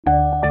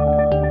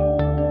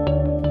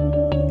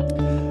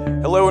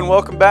Hello and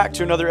welcome back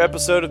to another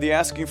episode of the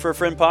Asking for a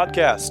Friend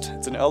podcast.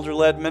 It's an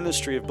elder-led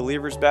ministry of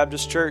Believers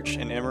Baptist Church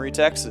in Emory,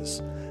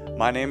 Texas.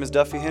 My name is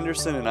Duffy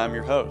Henderson and I'm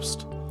your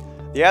host.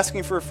 The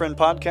Asking for a Friend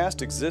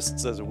podcast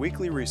exists as a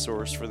weekly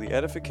resource for the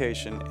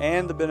edification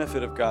and the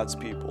benefit of God's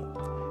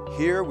people.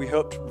 Here we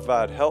hope to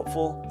provide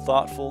helpful,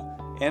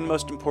 thoughtful, and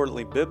most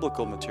importantly,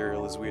 biblical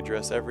material as we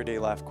address everyday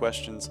life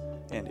questions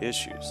and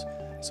issues.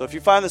 So if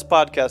you find this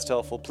podcast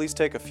helpful, please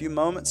take a few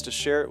moments to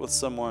share it with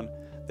someone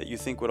that you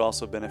think would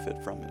also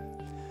benefit from it.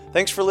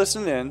 Thanks for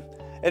listening in,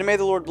 and may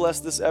the Lord bless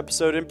this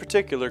episode in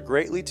particular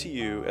greatly to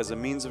you as a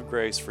means of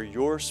grace for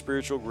your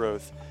spiritual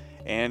growth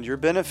and your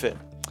benefit.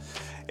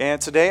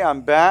 And today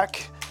I'm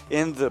back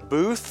in the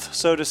booth,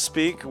 so to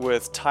speak,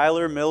 with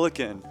Tyler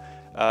Milliken.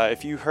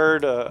 If you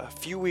heard a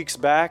few weeks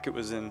back, it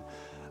was in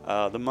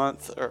the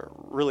month, or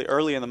really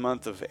early in the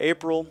month of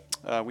April,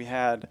 we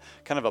had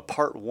kind of a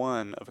part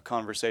one of a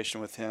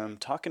conversation with him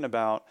talking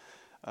about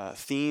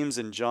themes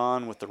in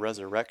John with the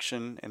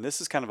resurrection, and this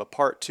is kind of a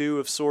part two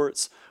of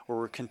sorts where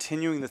we're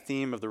continuing the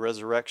theme of the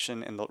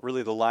resurrection and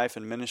really the life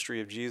and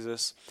ministry of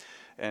Jesus.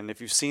 And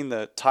if you've seen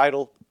the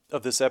title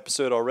of this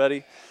episode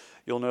already,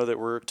 you'll know that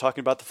we're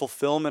talking about the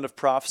fulfillment of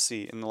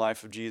prophecy in the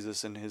life of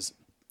Jesus and his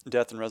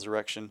death and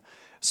resurrection,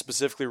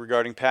 specifically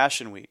regarding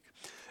Passion Week.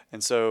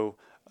 And so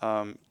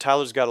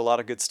Tyler's got a lot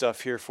of good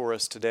stuff here for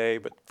us today.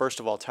 But first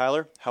of all,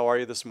 Tyler, how are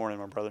you this morning,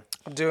 my brother?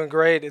 I'm doing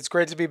great. It's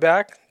great to be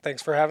back.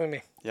 Thanks for having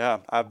me. Yeah,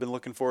 I've been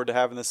looking forward to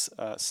having this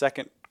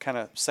second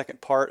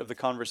part of the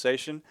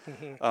conversation.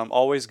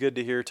 Always good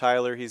to hear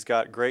Tyler. He's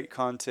got great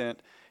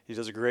content. He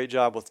does a great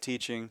job with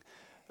teaching.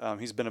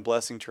 He's been a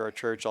blessing to our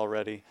church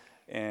already,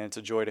 and it's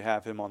a joy to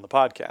have him on the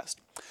podcast.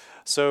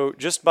 So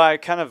just by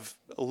kind of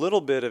a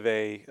little bit of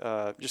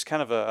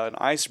an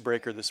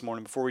icebreaker this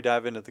morning before we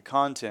dive into the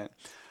content,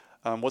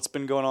 what's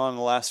been going on in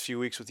the last few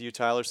weeks with you,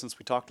 Tyler, since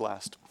we talked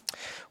last?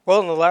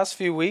 Well, in the last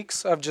few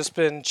weeks, I've just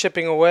been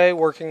chipping away,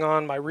 working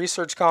on my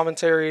research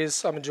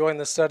commentaries. I'm enjoying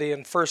the study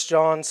in 1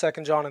 John, 2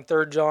 John, and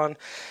 3 John.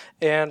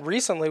 And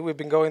recently, we've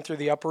been going through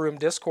the Upper Room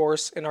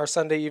Discourse in our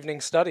Sunday evening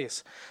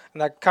studies.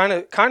 And that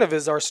kind of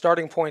is our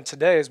starting point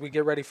today as we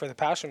get ready for the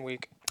Passion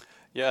Week.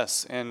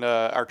 Yes, and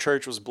our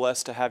church was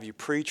blessed to have you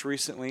preach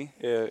recently.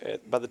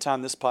 By the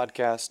time this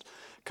podcast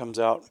comes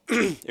out,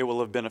 it will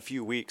have been a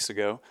few weeks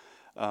ago.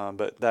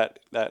 But that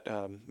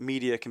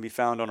media can be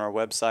found on our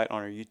website,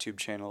 on our YouTube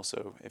channel.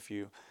 So if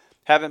you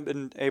haven't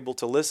been able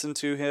to listen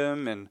to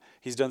him, and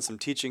he's done some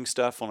teaching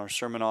stuff on our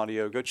sermon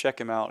audio, go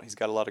check him out. He's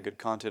got a lot of good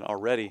content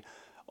already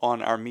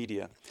on our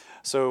media.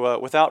 So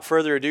without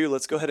further ado,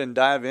 let's go ahead and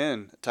dive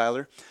in,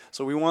 Tyler.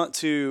 So we want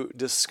to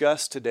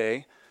discuss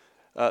today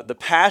the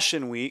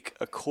Passion Week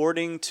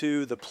according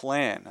to the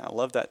plan. I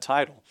love that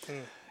title.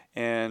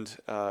 And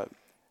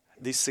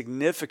the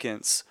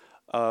significance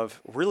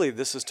of, really,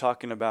 this is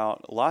talking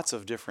about lots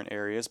of different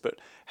areas, but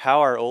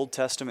how our Old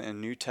Testament and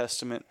New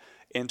Testament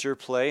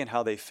interplay and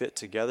how they fit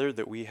together,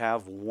 that we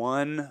have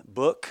one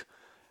book,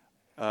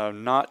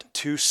 not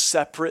two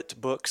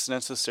separate books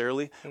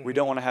necessarily. We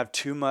don't want to have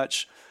too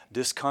much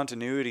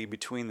discontinuity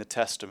between the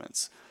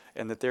Testaments,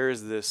 and that there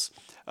is this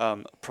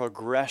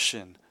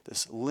progression,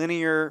 this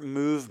linear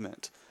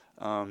movement,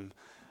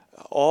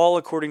 all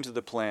according to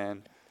the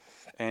plan.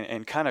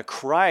 And kind of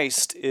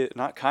Christ is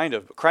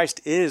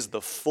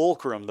the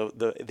fulcrum,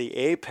 the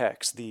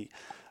apex,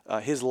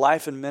 his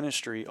life and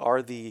ministry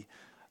are the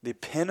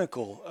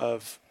pinnacle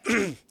of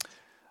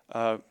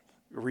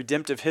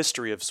redemptive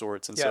history of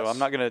sorts. And so I'm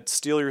not going to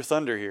steal your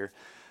thunder here,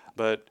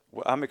 but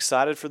I'm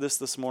excited for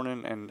this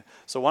morning. And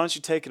so why don't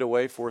you take it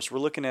away for us? We're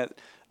looking at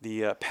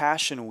the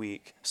Passion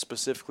Week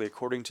specifically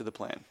according to the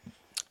plan.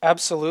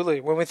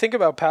 Absolutely. When we think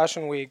about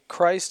Passion Week,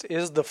 Christ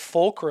is the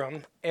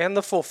fulcrum and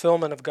the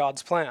fulfillment of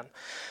God's plan.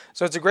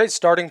 So it's a great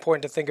starting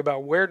point to think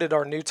about, where did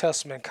our New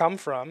Testament come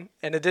from?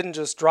 And it didn't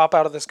just drop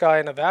out of the sky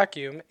in a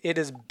vacuum. It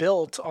is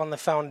built on the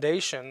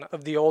foundation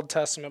of the Old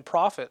Testament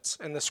prophets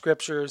and the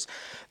scriptures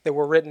that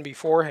were written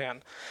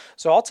beforehand.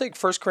 So I'll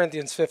take 1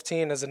 Corinthians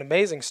 15 as an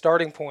amazing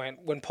starting point.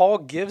 When Paul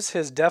gives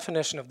his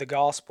definition of the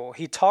gospel,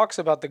 he talks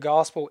about the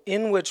gospel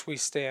in which we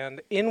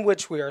stand, in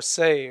which we are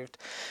saved.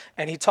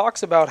 And he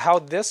talks about how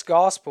this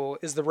gospel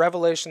is the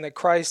revelation that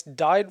Christ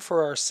died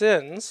for our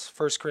sins,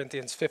 1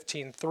 Corinthians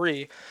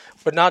 15:3,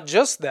 but not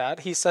just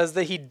that. He says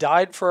that he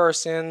died for our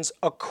sins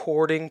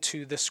according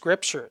to the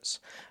scriptures,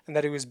 and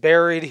that he was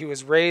buried, he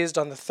was raised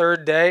on the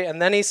third day,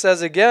 and then he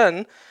says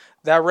again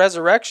that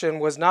resurrection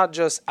was not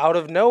just out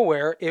of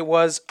nowhere, it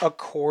was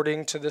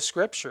according to the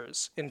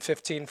scriptures in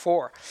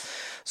 15:4.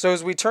 So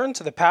as we turn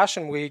to the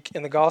Passion Week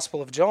in the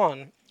Gospel of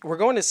John, we're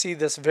going to see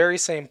this very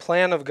same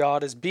plan of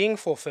God is being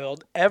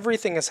fulfilled.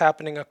 Everything is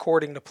happening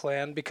according to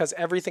plan because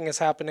everything is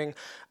happening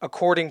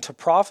according to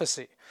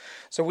prophecy.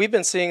 So we've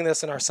been seeing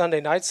this in our Sunday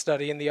night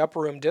study in the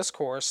Upper Room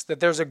Discourse, that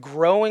there's a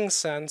growing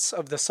sense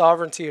of the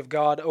sovereignty of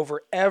God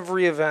over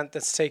every event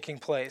that's taking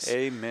place.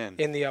 Amen.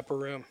 In the Upper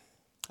Room.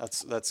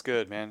 That's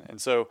good, man. And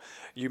so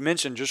you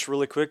mentioned just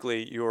really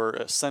quickly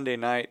your Sunday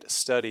night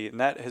study, and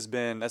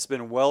that's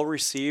been well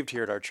received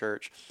here at our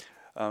church.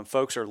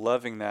 Folks are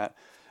loving that.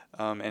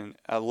 And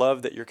I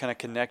love that you're kind of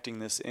connecting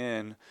this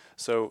in.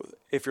 So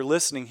if you're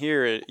listening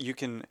here, you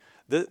can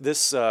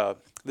this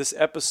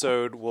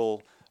episode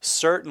will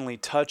certainly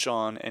touch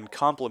on and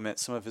complement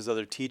some of his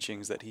other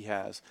teachings that he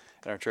has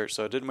in our church.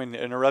 So I didn't mean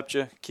to interrupt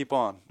you. Keep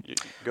on.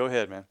 Go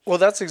ahead, man. Well,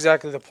 that's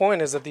exactly the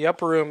point, is that the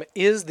upper room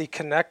is the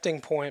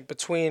connecting point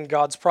between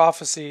God's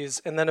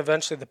prophecies and then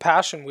eventually the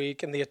Passion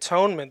Week and the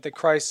atonement that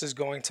Christ is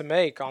going to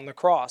make on the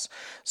cross.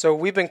 So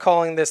we've been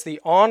calling this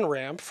the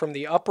on-ramp from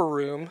the upper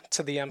room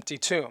to the empty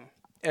tomb.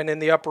 And in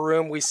the upper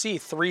room, we see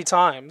 3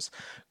 times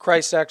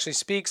Christ actually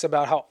speaks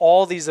about how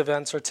all these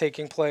events are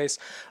taking place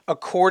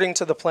according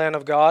to the plan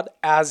of God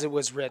as it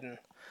was written.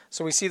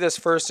 So we see this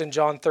first in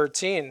John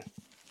 13.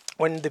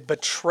 When the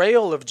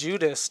betrayal of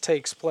Judas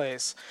takes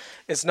place,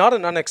 it's not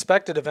an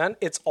unexpected event.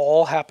 It's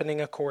all happening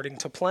according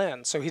to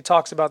plan. So he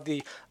talks about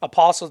the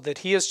apostles that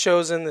he has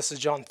chosen. This is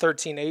John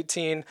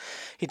 13:18.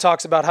 He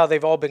talks about how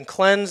they've all been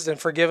cleansed and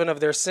forgiven of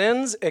their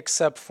sins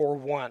except for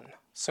one.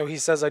 So he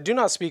says, I do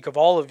not speak of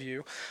all of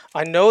you.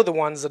 I know the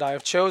ones that I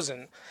have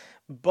chosen.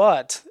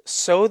 But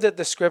so that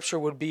the scripture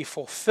would be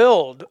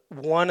fulfilled,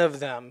 one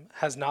of them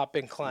has not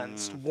been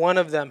cleansed. One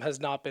of them has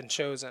not been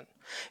chosen.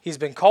 He's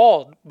been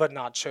called, but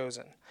not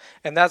chosen.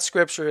 And that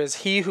scripture is,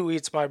 he who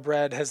eats my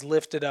bread has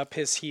lifted up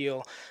his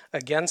heel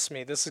against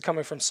me. This is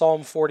coming from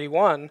Psalm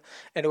 41,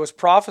 and it was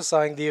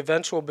prophesying the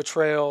eventual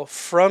betrayal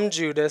from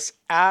Judas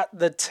at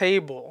the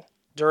table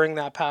during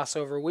that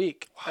Passover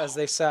week, as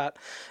they sat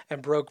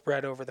and broke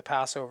bread over the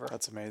Passover.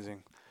 That's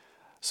amazing.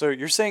 So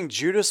you're saying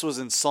Judas was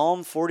in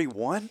Psalm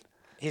 41?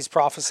 He's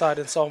prophesied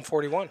in Psalm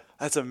 41.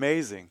 That's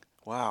amazing.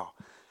 Wow.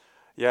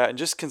 Yeah, and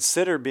just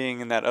consider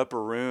being in that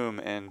upper room,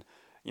 and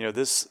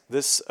this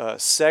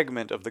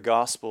segment of the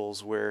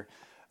Gospels where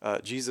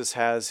Jesus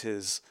has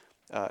his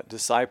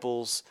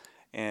disciples,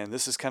 and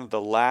this is kind of the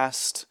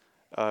last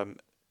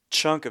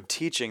chunk of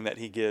teaching that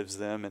he gives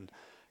them. And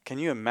can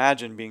you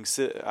imagine being as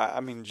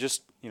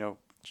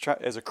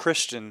a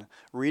Christian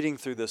reading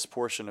through this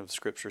portion of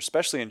Scripture,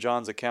 especially in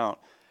John's account,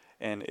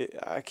 and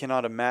I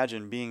cannot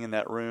imagine being in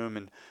that room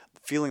and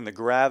feeling the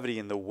gravity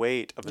and the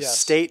weight of a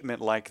statement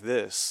like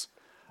this.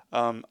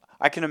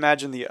 I can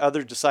imagine the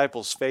other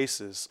disciples'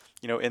 faces,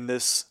 in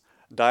this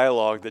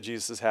dialogue that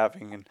Jesus is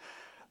having, and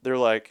they're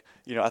like,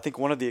 I think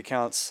one of the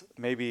accounts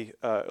maybe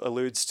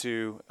alludes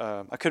to,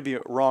 I could be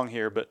wrong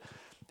here, but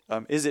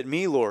is it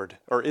me, Lord?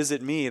 Or is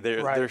it me?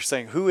 They're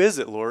saying, who is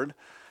it, Lord?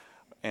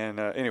 And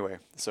anyway,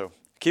 so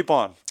keep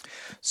on.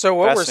 So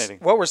what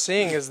we're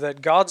seeing is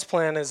that God's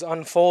plan is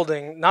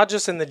unfolding, not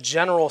just in the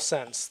general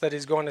sense that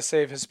he's going to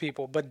save his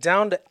people, but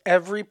down to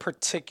every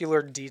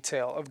particular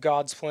detail of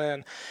God's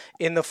plan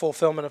in the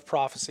fulfillment of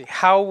prophecy.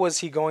 How was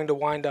he going to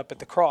wind up at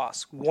the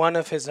cross? One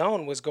of his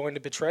own was going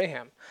to betray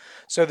him.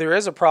 So there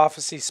is a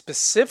prophecy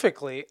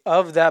specifically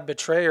of that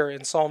betrayer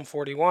in Psalm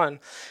 41.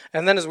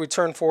 And then as we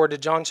turn forward to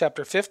John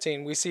chapter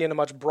 15, we see in a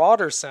much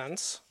broader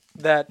sense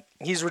that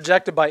he's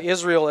rejected by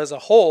Israel as a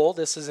whole.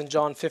 This is in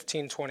John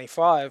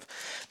 15:25.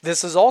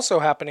 This is also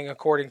happening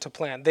according to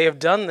plan. They have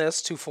done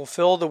this to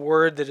fulfill the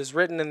word that is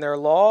written in their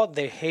law.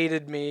 They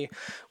hated me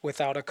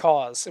without a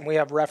cause. And we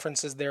have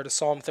references there to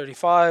Psalm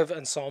 35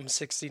 and Psalm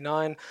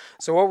 69.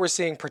 So what we're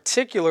seeing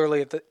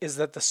particularly is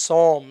that the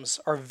Psalms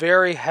are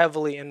very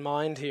heavily in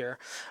mind here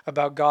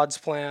about God's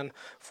plan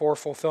for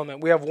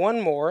fulfillment. We have one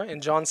more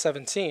in John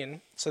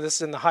 17. So this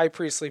is in the high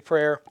priestly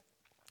prayer.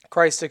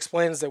 Christ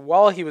explains that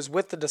while he was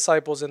with the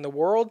disciples in the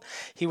world,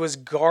 he was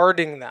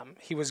guarding them.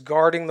 He was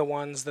guarding the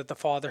ones that the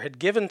Father had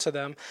given to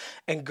them,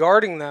 and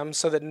guarding them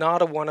so that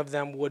not a one of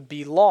them would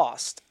be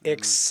lost,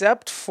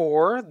 except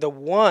for the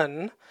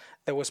one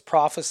that was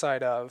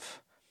prophesied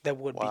of that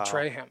would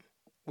betray him,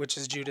 which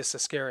is Judas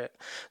Iscariot.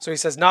 So he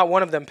says, not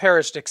one of them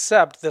perished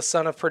except the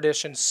son of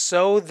perdition,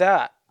 so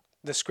that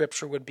the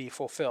scripture would be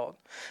fulfilled.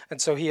 And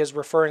so he is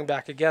referring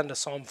back again to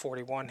Psalm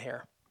 41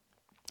 here.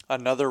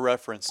 Another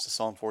reference to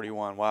Psalm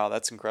 41. Wow,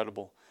 that's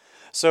incredible.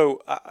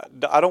 So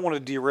I don't want to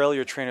derail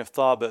your train of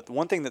thought, but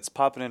one thing that's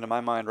popping into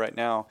my mind right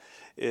now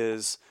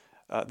is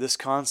this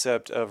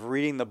concept of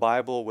reading the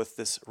Bible with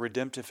this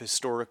redemptive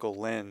historical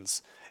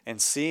lens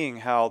and seeing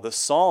how the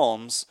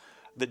Psalms,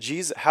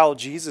 how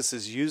Jesus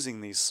is using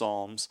these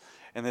Psalms,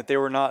 and that they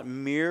were not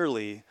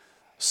merely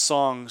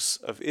songs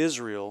of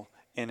Israel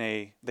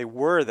they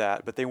were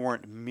that, but they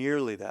weren't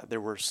merely that. There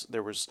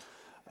was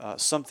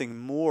something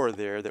more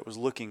there that was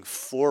looking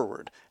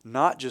forward,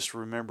 not just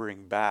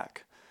remembering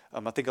back.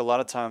 I think a lot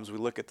of times we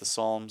look at the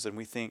Psalms and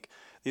we think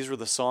these were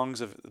the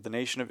songs of the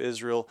nation of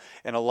Israel,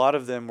 and a lot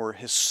of them were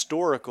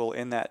historical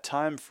in that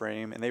time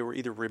frame, and they were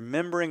either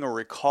remembering or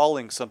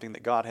recalling something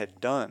that God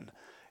had done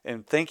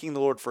and thanking the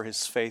Lord for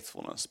his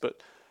faithfulness.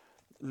 But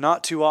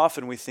not too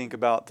often we think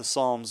about the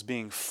Psalms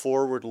being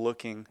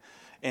forward-looking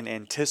and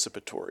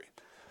anticipatory.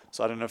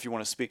 So I don't know if you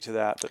want to speak to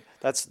that, but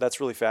that's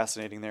really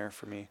fascinating there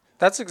for me.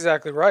 That's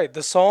exactly right.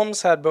 The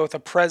Psalms had both a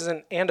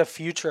present and a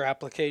future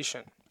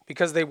application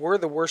because they were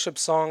the worship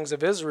songs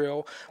of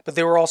Israel, but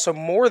they were also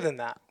more than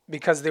that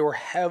because they were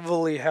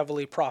heavily,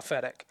 heavily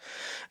prophetic.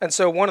 And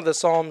so one of the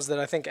Psalms that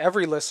I think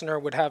every listener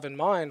would have in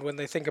mind when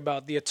they think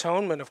about the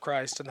atonement of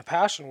Christ and the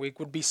Passion Week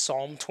would be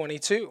Psalm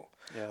 22.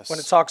 Yes. When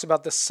it talks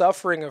about the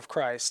suffering of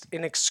Christ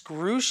in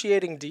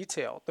excruciating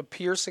detail, the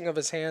piercing of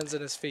his hands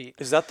and his feet.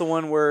 Is that the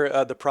one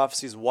where the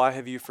prophecy is, why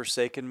have you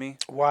forsaken me?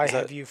 Why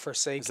have you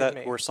forsaken me? Is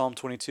that where Psalm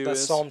 22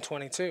 That's is? Psalm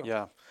 22.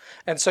 Yeah.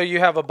 And so you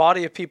have a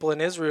body of people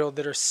in Israel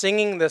that are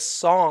singing this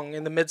song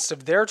in the midst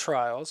of their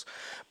trials,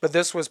 but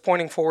this was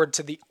pointing forward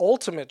to the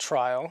ultimate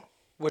trial,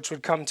 which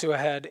would come to a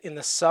head in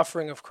the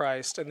suffering of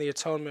Christ and the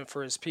atonement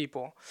for his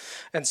people.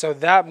 And so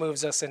that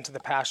moves us into the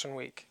Passion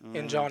Week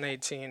in John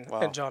 18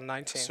 and John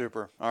 19.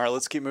 Super. All right,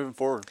 let's keep moving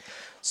forward.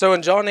 So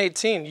in John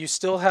 18, you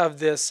still have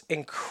this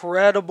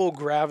incredible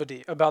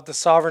gravity about the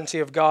sovereignty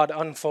of God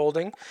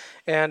unfolding.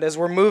 And as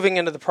we're moving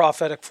into the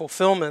prophetic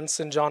fulfillments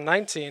in John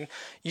 19,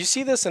 you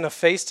see this in a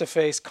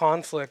face-to-face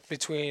conflict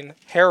between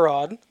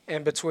Herod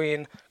and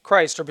between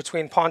Christ, or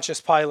between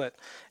Pontius Pilate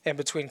and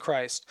between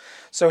Christ.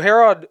 So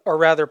Herod, or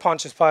rather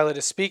Pontius Pilate,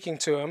 is speaking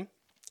to him.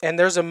 And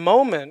there's a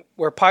moment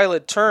where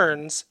Pilate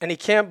turns and he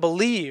can't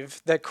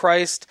believe that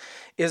Christ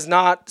is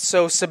not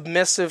so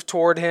submissive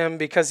toward him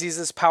because he's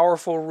this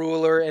powerful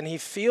ruler, and he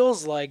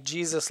feels like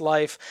Jesus'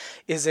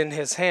 life is in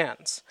his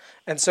hands.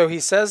 And so he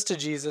says to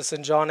Jesus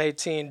in John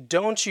 18,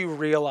 "Don't you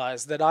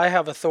realize that I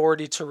have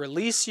authority to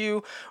release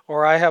you,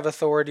 or I have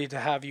authority to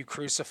have you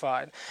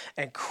crucified?"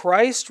 And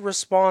Christ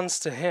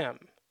responds to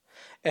him,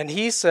 and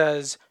he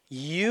says,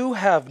 "You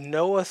have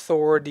no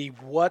authority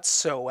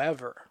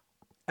whatsoever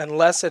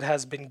unless it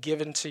has been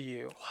given to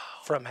you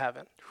from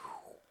heaven."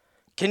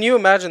 Can you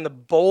imagine the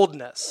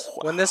boldness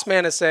when this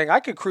man is saying, "I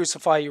could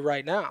crucify you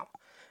right now,"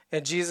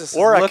 and Jesus is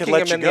looking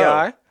him in the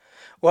eye?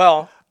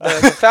 Well,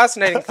 the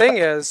fascinating thing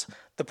is,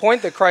 the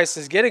point that Christ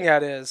is getting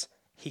at is,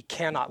 he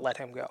cannot let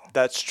him go.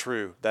 That's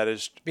true. That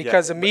is.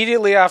 Because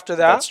immediately after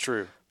that, that's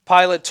true.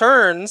 Pilate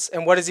turns,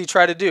 and what does he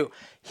try to do?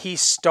 He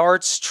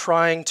starts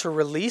trying to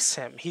release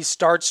him. He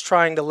starts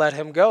trying to let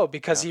him go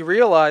because he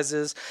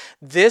realizes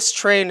this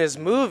train is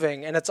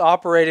moving, and it's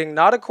operating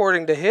not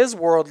according to his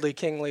worldly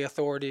kingly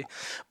authority,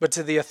 but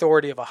to the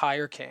authority of a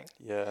higher king.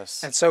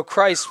 Yes. And so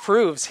Christ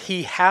proves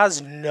he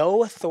has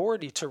no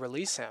authority to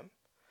release him.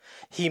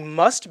 He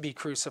must be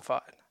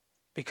crucified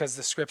because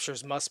the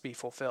scriptures must be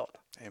fulfilled.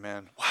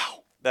 Amen.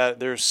 Wow.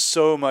 There's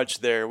so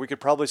much there. We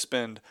could probably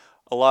spend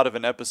a lot of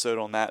an episode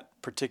on that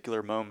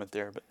particular moment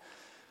there, but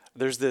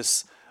there's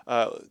these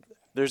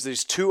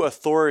two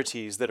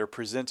authorities that are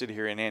presented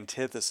here in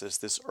antithesis: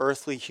 this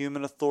earthly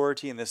human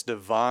authority and this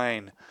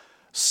divine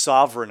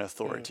sovereign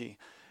authority.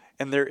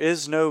 And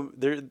that's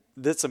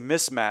a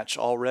mismatch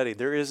already.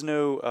 There is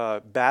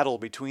no battle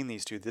between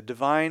these two. The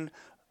divine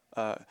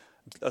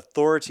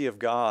authority of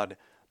God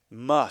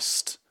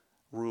must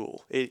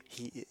rule.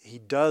 He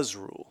does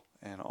rule.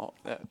 And all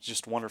that's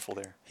just wonderful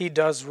there. He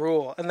does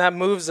rule. And that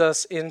moves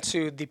us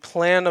into the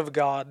plan of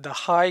God, the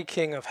high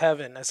king of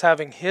heaven, as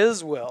having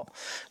his will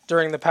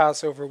during the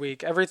Passover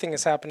week. Everything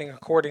is happening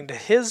according to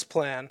his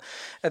plan.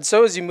 And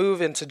so as you move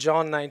into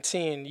John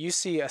 19, you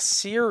see a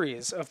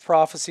series of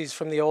prophecies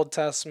from the Old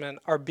Testament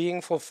are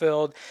being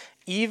fulfilled,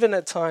 even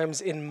at times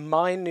in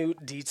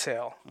minute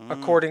detail,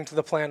 according to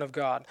the plan of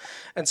God.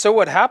 And so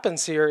what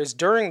happens here is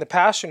during the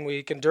Passion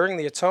Week and during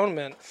the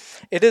Atonement,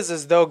 it is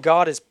as though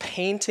God is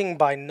painting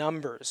by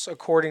numbers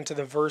according to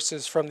the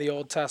verses from the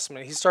Old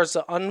Testament. He starts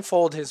to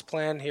unfold his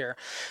plan here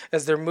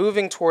as they're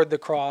moving toward the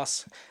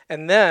cross,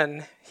 and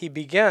then he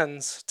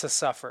begins to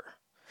suffer.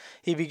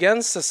 He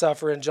begins to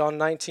suffer in John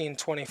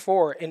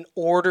 19:24 in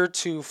order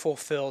to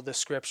fulfill the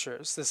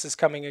scriptures. This is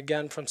coming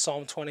again from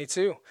Psalm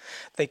 22.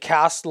 They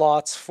cast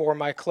lots for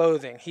my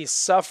clothing. He's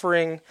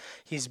suffering,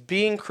 he's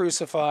being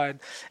crucified,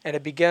 and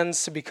it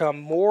begins to become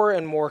more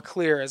and more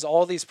clear as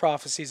all these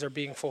prophecies are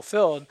being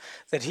fulfilled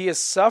that he is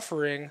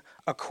suffering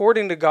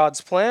according to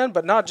God's plan,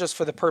 but not just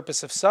for the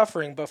purpose of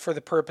suffering, but for the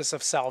purpose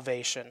of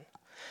salvation.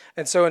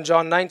 And so in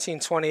John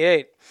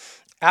 19:28,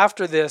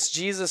 after this,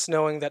 Jesus,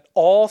 knowing that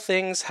all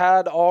things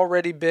had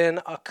already been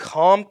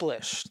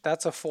accomplished,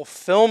 that's a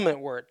fulfillment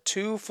word,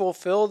 to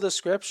fulfill the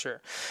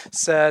scripture,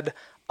 said,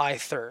 "I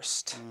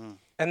thirst."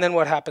 And then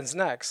what happens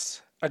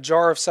next? A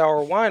jar of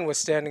sour wine was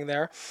standing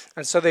there,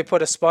 and so they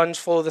put a sponge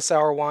full of the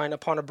sour wine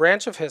upon a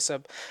branch of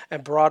hyssop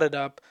and brought it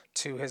up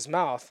to his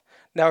mouth.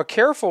 Now, a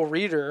careful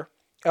reader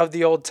of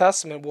the Old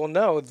Testament will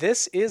know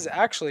this is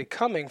actually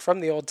coming from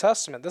the Old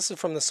Testament. This is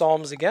from the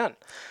Psalms again.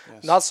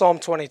 Yes. Not Psalm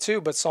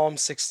 22, but Psalm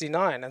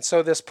 69. And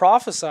so this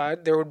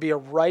prophesied there would be a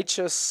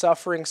righteous,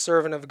 suffering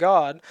servant of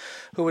God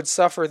who would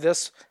suffer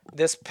this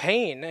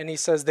pain. And he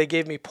says, they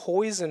gave me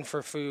poison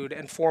for food,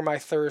 and for my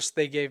thirst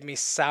they gave me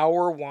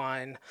sour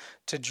wine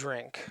to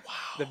drink. Wow.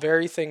 The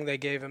very thing they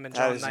gave him in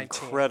John 19. That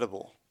is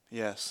incredible.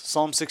 Yes.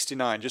 Psalm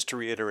 69, just to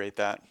reiterate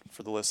that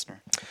for the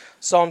listener.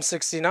 Psalm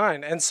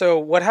 69. And so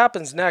what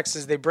happens next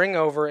is they bring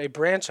over a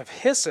branch of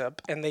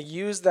hyssop, and they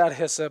use that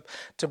hyssop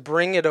to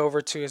bring it over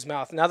to his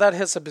mouth. Now that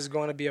hyssop is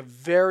going to be a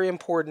very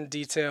important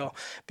detail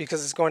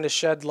because it's going to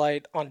shed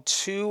light on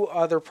two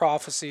other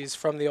prophecies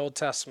from the Old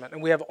Testament.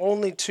 And we have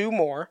only two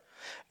more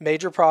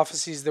major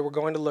prophecies that we're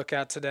going to look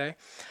at today,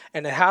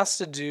 and it has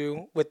to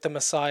do with the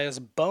Messiah's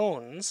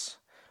bones,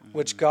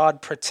 which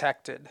God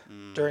protected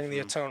during the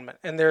atonement.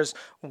 And there's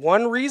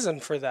one reason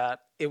for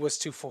that. It was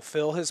to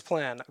fulfill his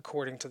plan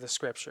according to the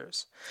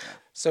scriptures.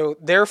 So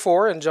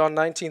therefore, in John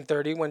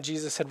 19:30, when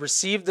Jesus had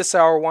received the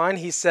sour wine,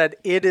 he said,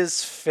 "It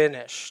is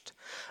finished."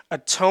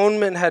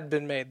 Atonement had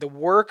been made. The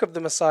work of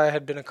the Messiah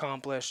had been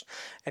accomplished.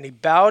 And he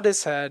bowed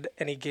his head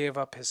and he gave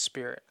up his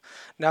spirit.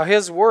 Now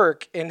his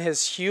work in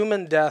his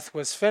human death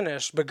was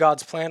finished, but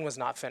God's plan was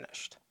not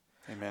finished.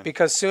 Amen.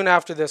 Because soon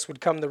after this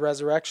would come the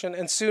resurrection,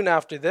 and soon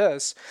after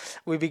this,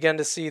 we begin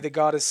to see that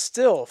God is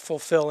still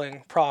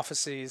fulfilling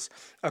prophecies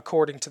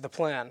according to the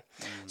plan.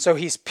 So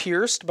he's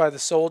pierced by the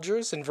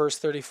soldiers in verse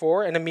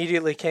 34, and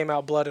immediately came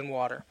out blood and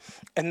water.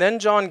 And then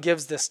John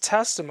gives this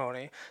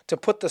testimony to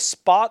put the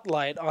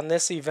spotlight on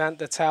this event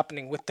that's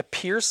happening with the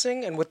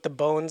piercing and with the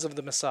bones of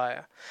the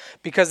Messiah.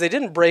 Because they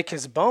didn't break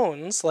his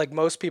bones, like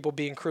most people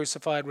being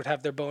crucified would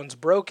have their bones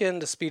broken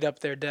to speed up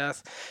their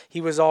death.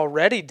 He was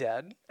already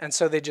dead, and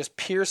so they just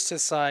pierced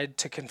his side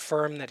to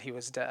confirm that he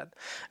was dead.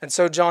 And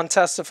so John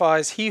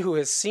testifies, he who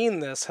has seen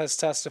this has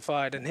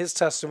testified, and his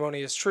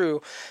testimony is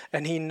true,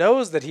 and he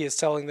knows that he is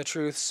telling the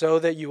truth so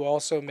that you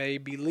also may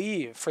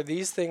believe. For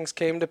these things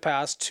came to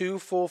pass to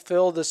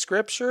fulfill the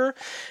scripture.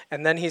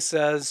 And then he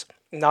says,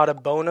 not a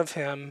bone of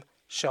him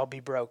shall be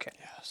broken.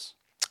 Yes.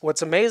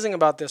 What's amazing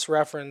about this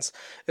reference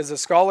is the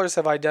scholars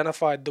have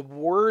identified the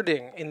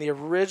wording in the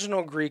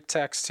original Greek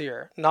text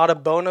here, not a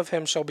bone of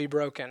him shall be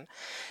broken.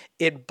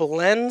 It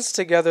blends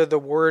together the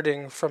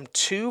wording from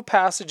two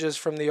passages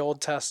from the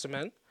Old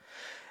Testament,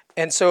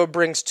 and so it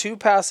brings two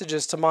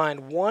passages to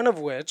mind, one of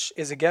which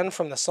is again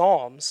from the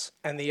Psalms,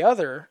 and the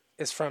other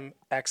is from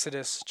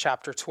Exodus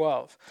chapter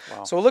 12.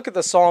 Wow. So we'll look at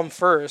the Psalm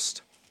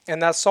first,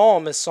 and that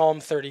Psalm is Psalm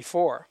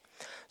 34.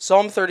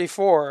 Psalm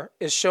 34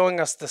 is showing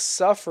us the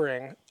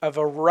suffering of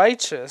a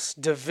righteous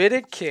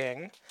Davidic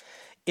king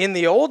in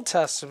the Old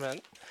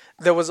Testament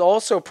that was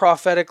also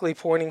prophetically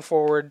pointing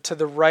forward to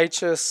the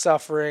righteous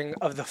suffering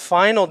of the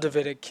final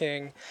Davidic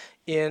king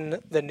in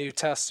the New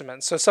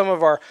Testament. So some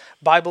of our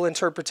Bible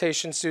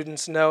interpretation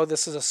students know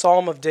this is a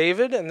Psalm of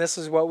David, and this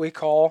is what we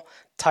call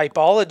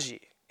typology.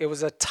 It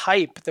was a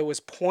type that was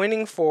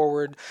pointing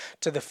forward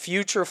to the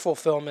future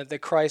fulfillment that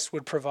Christ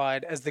would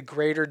provide as the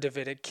greater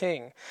Davidic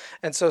king.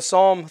 And so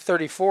Psalm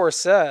 34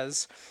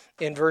 says,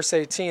 in verse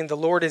 18, the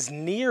Lord is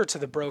near to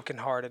the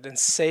brokenhearted and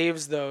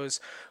saves those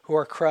who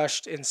are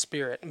crushed in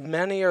spirit.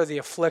 Many are the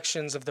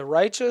afflictions of the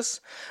righteous,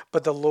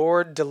 but the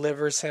Lord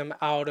delivers him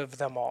out of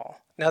them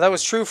all. Now that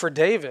was true for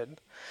David,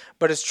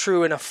 but it's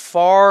true in a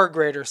far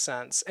greater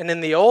sense, and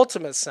in the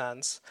ultimate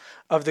sense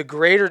of the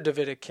greater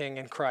Davidic king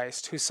in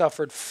Christ, who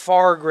suffered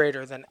far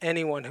greater than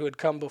anyone who had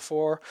come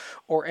before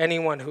or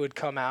anyone who had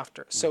come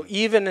after. So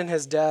even in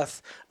his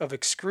death of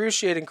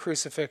excruciating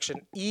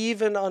crucifixion,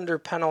 even under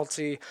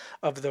penalty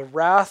of the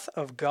wrath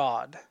of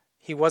God,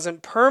 he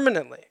wasn't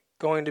permanently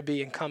going to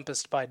be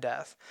encompassed by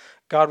death.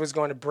 God was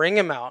going to bring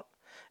him out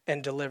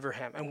and deliver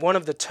him. And one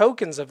of the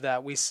tokens of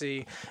that we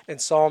see in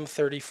Psalm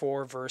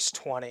 34, verse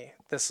 20.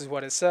 This is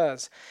what it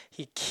says.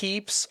 He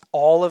keeps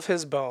all of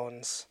his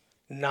bones,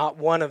 not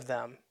one of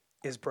them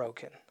is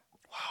broken.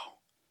 Wow.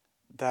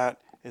 That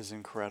is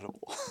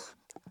incredible.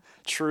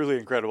 Truly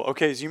incredible.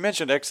 Okay, so you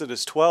mentioned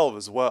Exodus 12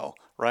 as well,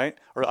 right?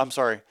 Or I'm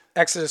sorry.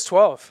 Exodus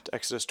 12.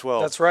 Exodus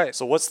 12. That's right.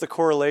 So what's the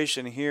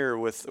correlation here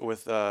with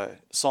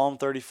Psalm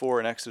 34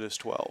 and Exodus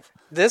 12?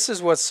 This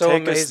is what's so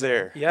amazing. Take us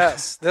there.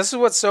 Yes. This is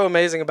what's so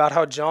amazing about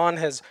how John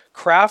has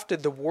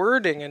crafted the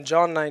wording in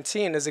John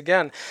 19 is,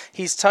 again,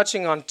 he's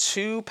touching on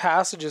two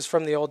passages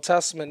from the Old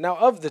Testament. Now,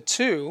 of the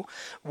two,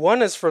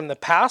 one is from the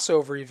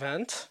Passover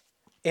event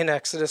in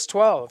Exodus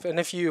 12. And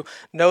if you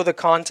know the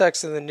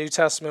context in the New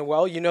Testament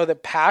well, you know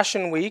that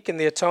Passion Week and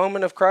the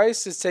atonement of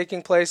Christ is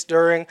taking place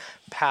during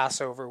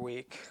Passover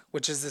week,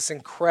 which is this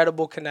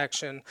incredible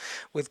connection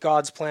with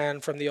God's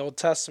plan from the Old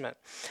Testament.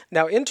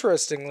 Now,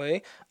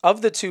 interestingly,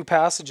 of the two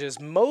passages,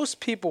 most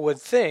people would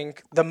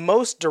think the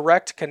most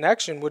direct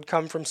connection would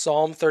come from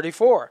Psalm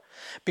 34,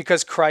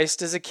 because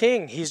Christ is a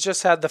king. He's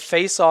just had the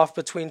face-off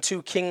between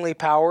two kingly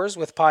powers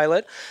with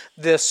Pilate.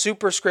 The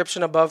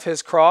superscription above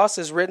his cross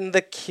is written,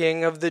 the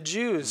King of the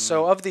Jews.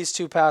 So of these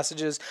two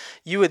passages,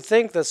 you would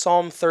think that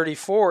Psalm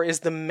 34 is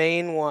the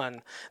main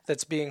one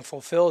that's being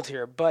fulfilled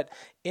here. But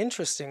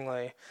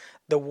interestingly,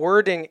 the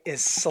wording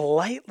is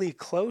slightly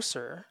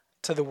closer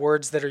to the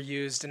words that are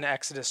used in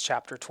Exodus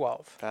chapter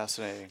 12.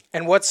 Fascinating.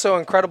 And what's so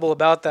incredible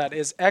about that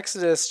is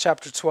Exodus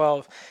chapter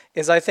 12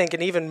 is, I think,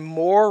 an even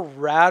more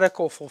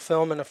radical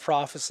fulfillment of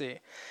prophecy.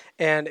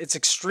 And it's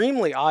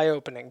extremely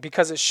eye-opening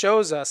because it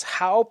shows us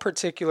how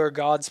particular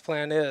God's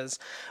plan is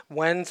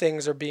when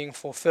things are being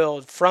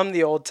fulfilled from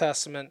the Old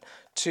Testament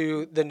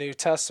to the New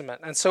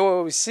Testament. And so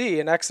what we see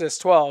in Exodus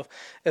 12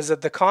 is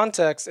that the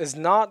context is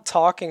not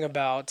talking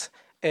about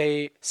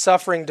a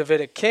suffering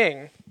Davidic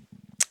king.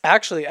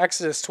 Actually,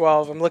 Exodus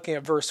 12, I'm looking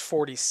at verse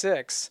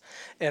 46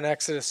 in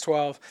Exodus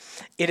 12.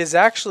 It is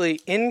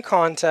actually in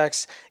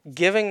context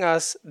giving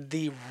us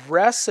the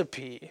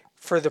recipe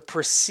for the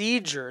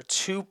procedure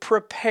to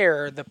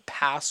prepare the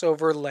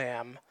Passover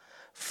lamb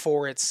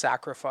for its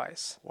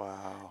sacrifice.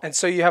 Wow. And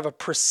so you have a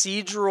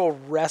procedural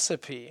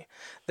recipe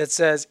that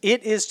says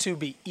it is to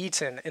be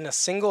eaten in a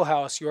single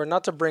house. You are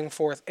not to bring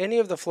forth any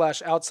of the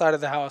flesh outside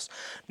of the house,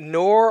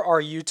 nor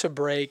are you to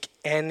break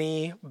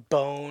any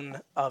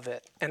bone of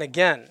it. And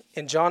again,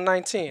 in John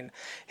 19,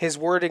 his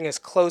wording is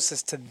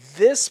closest to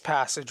this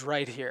passage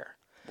right here.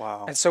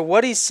 Wow. And so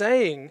what he's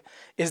saying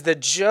is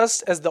that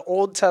just as the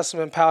Old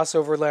Testament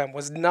Passover lamb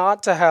was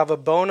not to have a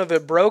bone of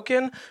it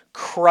broken,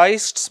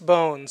 Christ's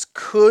bones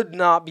could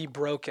not be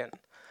broken.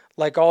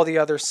 Like all the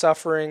other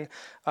suffering,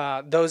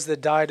 those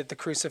that died at the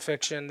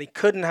crucifixion, they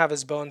couldn't have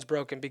his bones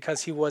broken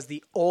because he was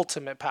the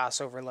ultimate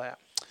Passover lamb.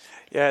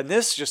 Yeah, and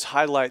this just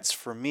highlights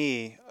for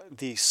me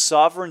the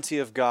sovereignty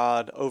of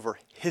God over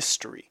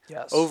history,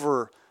 Yes.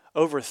 over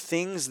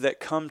things that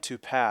come to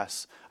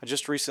pass. I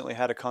just recently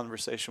had a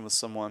conversation with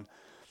someone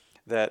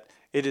that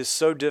it is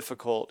so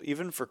difficult,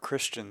 even for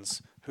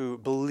Christians who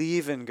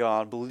believe in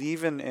God,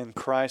 believe in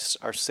Christ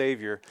our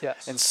Savior,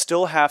 Yes. and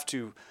still have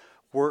to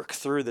work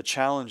through the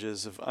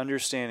challenges of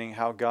understanding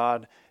how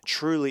God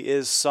truly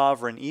is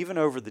sovereign, even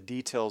over the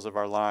details of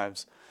our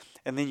lives.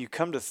 And then you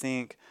come to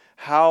think,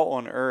 how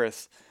on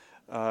earth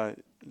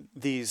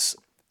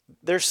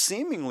they're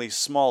seemingly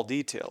small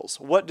details.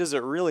 What does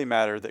it really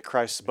matter that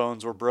Christ's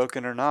bones were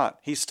broken or not?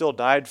 He still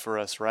died for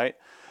us, right?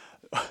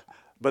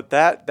 But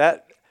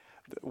that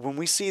when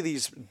we see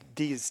these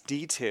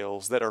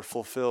details that are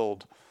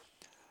fulfilled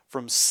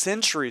from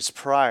centuries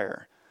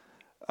prior,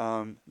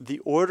 the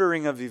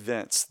ordering of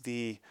events,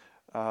 the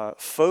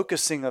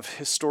focusing of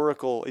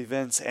historical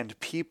events and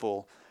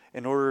people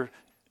in order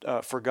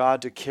for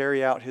God to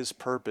carry out his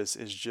purpose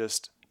is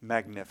just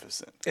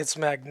magnificent. It's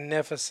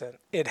magnificent.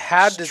 It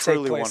had to take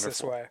truly place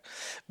this wonderful. way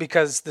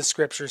because the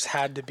scriptures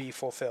had to be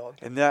fulfilled.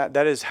 And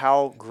that is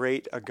how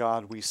great a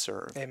God we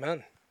serve.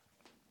 Amen.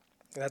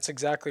 That's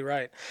exactly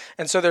right.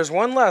 And so there's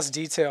one last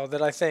detail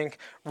that I think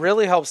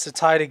really helps to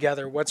tie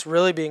together what's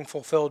really being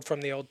fulfilled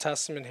from the Old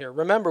Testament here.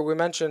 Remember, we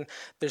mentioned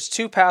there's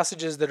two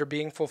passages that are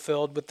being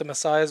fulfilled with the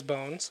Messiah's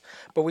bones,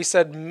 but we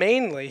said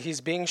mainly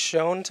he's being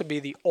shown to be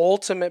the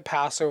ultimate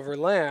Passover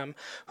lamb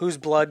whose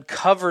blood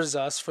covers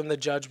us from the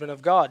judgment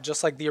of God.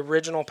 Just like the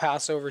original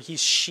Passover,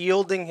 he's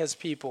shielding his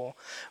people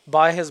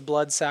by his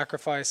blood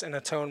sacrifice and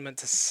atonement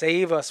to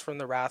save us from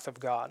the wrath of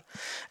God.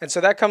 And so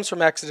that comes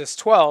from Exodus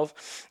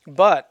 12,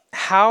 but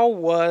how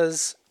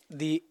was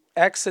the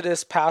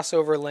Exodus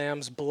Passover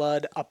lamb's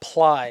blood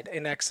applied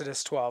in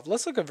Exodus 12?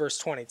 Let's look at verse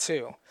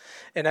 22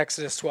 in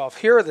Exodus 12.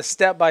 Here are the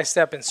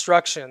step-by-step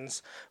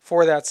instructions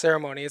for that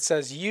ceremony. It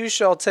says, you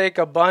shall take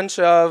a bunch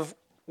of,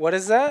 what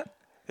is that?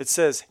 It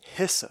says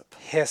hyssop.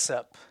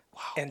 Hyssop.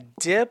 And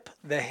dip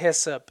the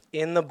hyssop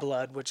in the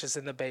blood, which is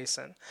in the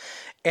basin.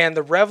 And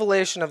the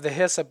revelation of the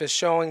hyssop is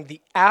showing the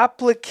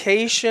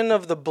application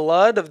of the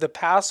blood of the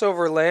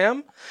Passover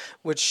lamb,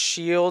 which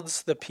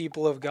shields the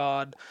people of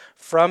God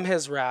from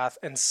his wrath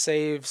and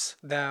saves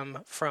them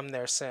from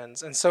their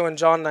sins. And so in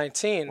John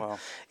 19, Wow.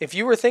 if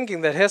you were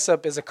thinking that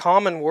hyssop is a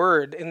common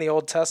word in the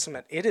Old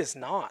Testament, it is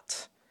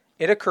not.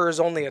 It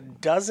occurs only a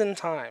dozen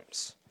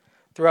times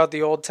throughout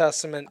the Old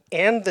Testament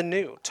and the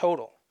New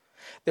total.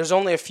 There's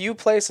only a few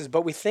places,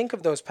 but we think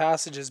of those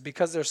passages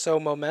because they're so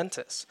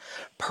momentous.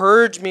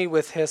 Purge me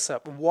with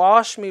hyssop.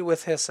 Wash me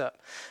with hyssop.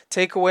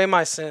 Take away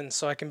my sins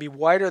so I can be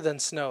whiter than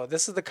snow.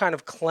 This is the kind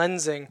of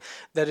cleansing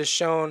that is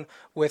shown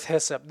with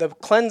hyssop. The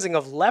cleansing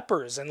of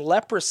lepers and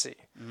leprosy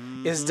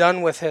is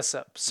done with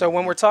hyssop. So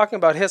when we're talking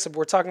about hyssop,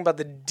 we're talking about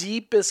the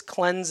deepest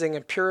cleansing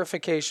and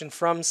purification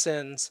from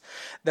sins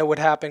that would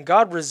happen.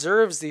 God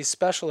reserves these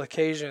special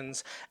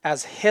occasions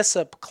as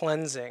hyssop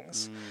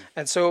cleansings.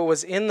 And so it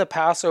was in the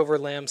Passover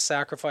lamb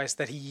sacrifice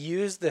that he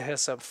used the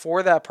hyssop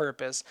for that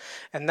purpose.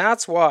 And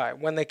that's why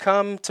when they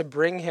come to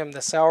bring him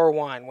the sour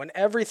wine, when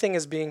everything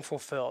is being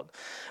fulfilled,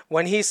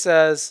 when he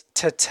says,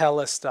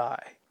 tetelestai,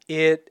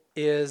 it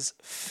is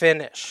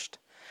finished.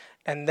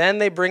 And then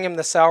they bring him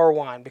the sour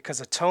wine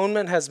because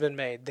atonement has been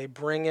made. They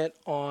bring it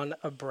on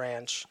a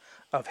branch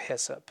of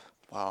hyssop.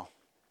 Wow.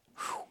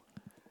 Whew.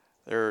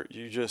 There,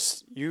 you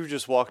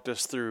just walked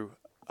us through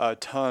a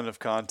ton of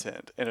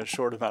content in a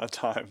short amount of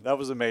time. That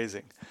was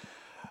amazing.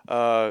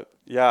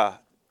 Yeah.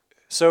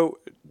 So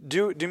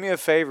do me a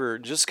favor,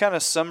 just kind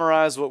of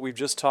summarize what we've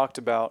just talked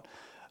about,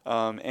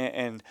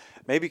 and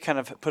maybe kind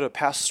of put a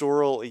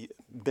pastoral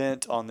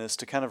bent on this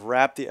to kind of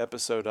wrap the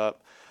episode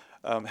up.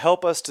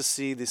 Help us to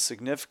see the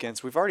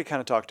significance. We've already kind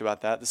of talked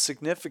about that. The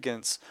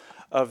significance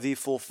of the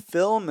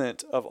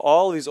fulfillment of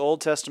all these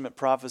Old Testament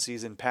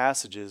prophecies and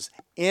passages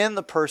in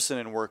the person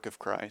and work of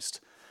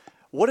Christ.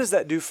 What does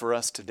that do for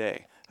us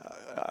today?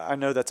 I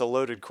know that's a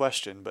loaded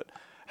question, but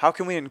how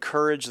can we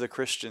encourage the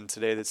Christian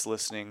today that's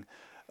listening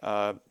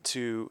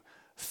to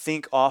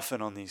think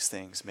often on these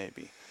things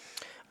maybe?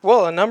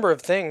 Well, a number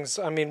of things.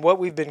 I mean, what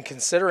we've been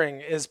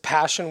considering is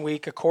Passion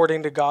Week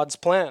according to God's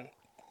plan.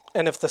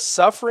 And if the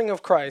suffering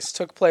of Christ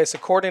took place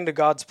according to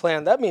God's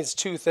plan, that means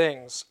two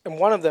things, and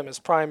one of them is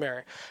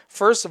primary.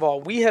 First of all,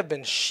 we have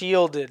been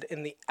shielded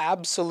in the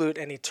absolute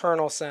and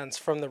eternal sense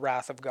from the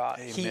wrath of God.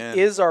 Amen.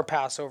 He is our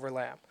Passover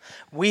lamb.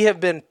 We have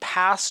been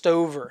passed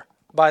over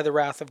by the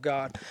wrath of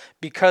God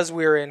because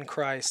we are in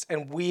Christ,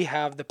 and we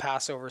have the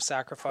Passover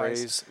sacrifice.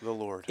 Praise the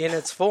Lord. In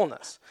its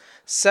fullness.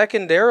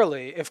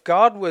 Secondarily, if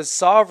God was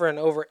sovereign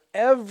over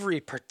every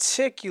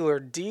particular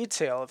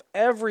detail of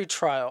every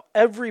trial,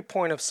 every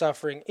point of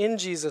suffering in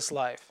Jesus'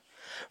 life,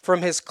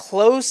 from his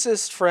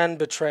closest friend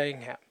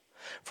betraying him,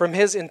 from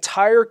his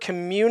entire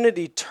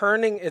community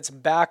turning its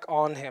back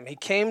on him, he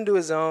came to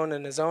his own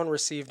and his own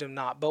received him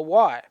not. But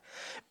why?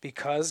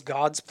 Because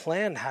God's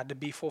plan had to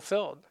be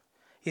fulfilled.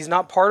 He's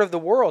not part of the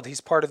world. He's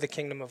part of the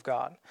kingdom of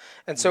God.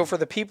 And so for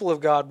the people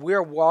of God, we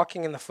are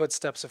walking in the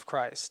footsteps of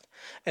Christ.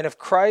 And if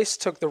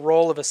Christ took the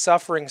role of a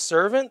suffering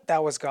servant,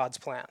 that was God's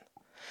plan.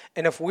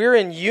 And if we're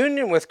in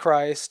union with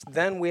Christ,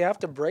 then we have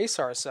to brace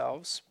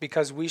ourselves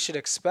because we should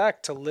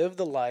expect to live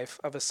the life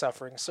of a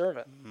suffering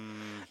servant.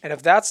 And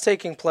if that's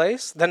taking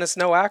place, then it's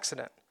no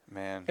accident.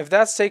 Man. If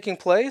that's taking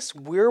place,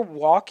 we're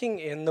walking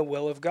in the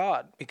will of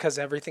God because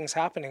everything's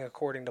happening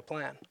according to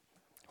plan.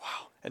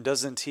 Wow. And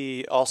doesn't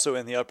he also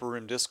in the upper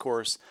room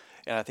discourse,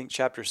 and I think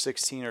chapter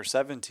 16 or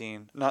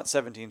 17, not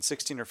 17,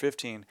 16 or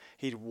 15,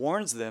 he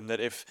warns them that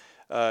if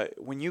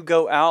when you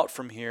go out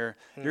from here,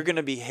 you're going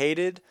to be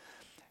hated.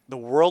 The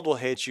world will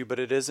hate you, but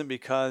it isn't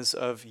because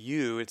of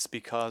you. It's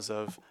because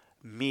of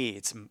me.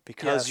 It's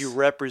because you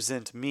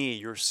represent me.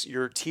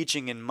 You're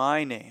teaching in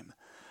my name.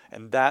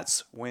 And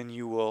that's when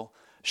you will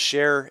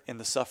share in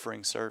the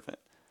suffering servant.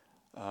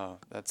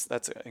 That's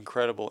an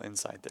incredible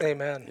insight there.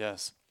 Amen.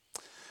 Yes.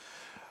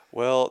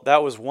 Well,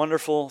 that was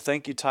wonderful.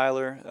 Thank you,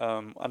 Tyler.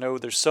 I know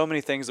there's so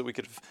many things that we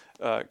could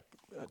have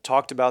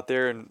talked about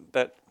there, and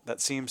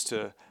that seems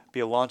to be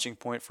a launching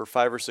point for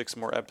 5 or 6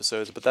 more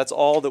episodes. But that's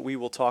all that we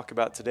will talk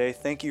about today.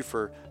 Thank you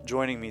for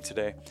joining me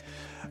today.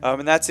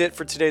 And that's it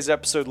for today's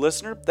episode,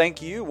 listener.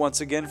 Thank you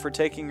once again for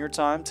taking your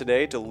time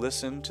today to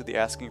listen to the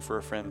Asking for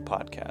a Friend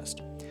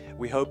podcast.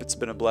 We hope it's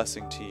been a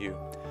blessing to you.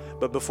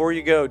 But before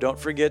you go, don't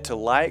forget to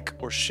like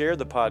or share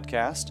the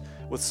podcast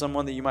with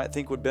someone that you might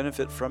think would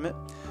benefit from it.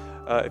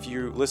 If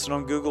you listen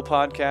on Google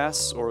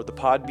Podcasts or the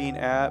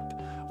Podbean app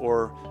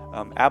or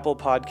Apple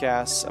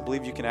Podcasts, I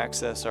believe you can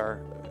access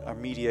our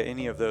media,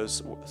 any of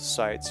those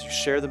sites. You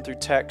share them through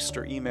text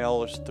or email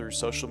or through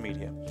social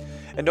media.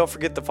 And don't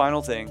forget the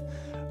final thing.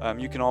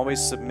 You can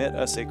always submit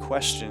us a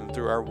question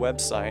through our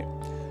website.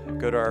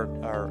 Go to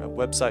our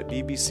website,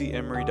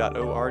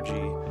 bbcemory.org.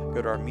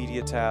 Go to our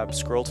media tab,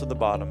 scroll to the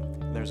bottom,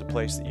 and there's a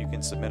place that you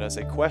can submit us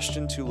a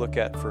question to look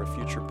at for a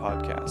future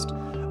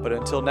podcast. But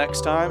until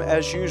next time,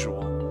 as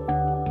usual,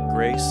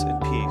 grace and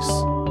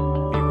peace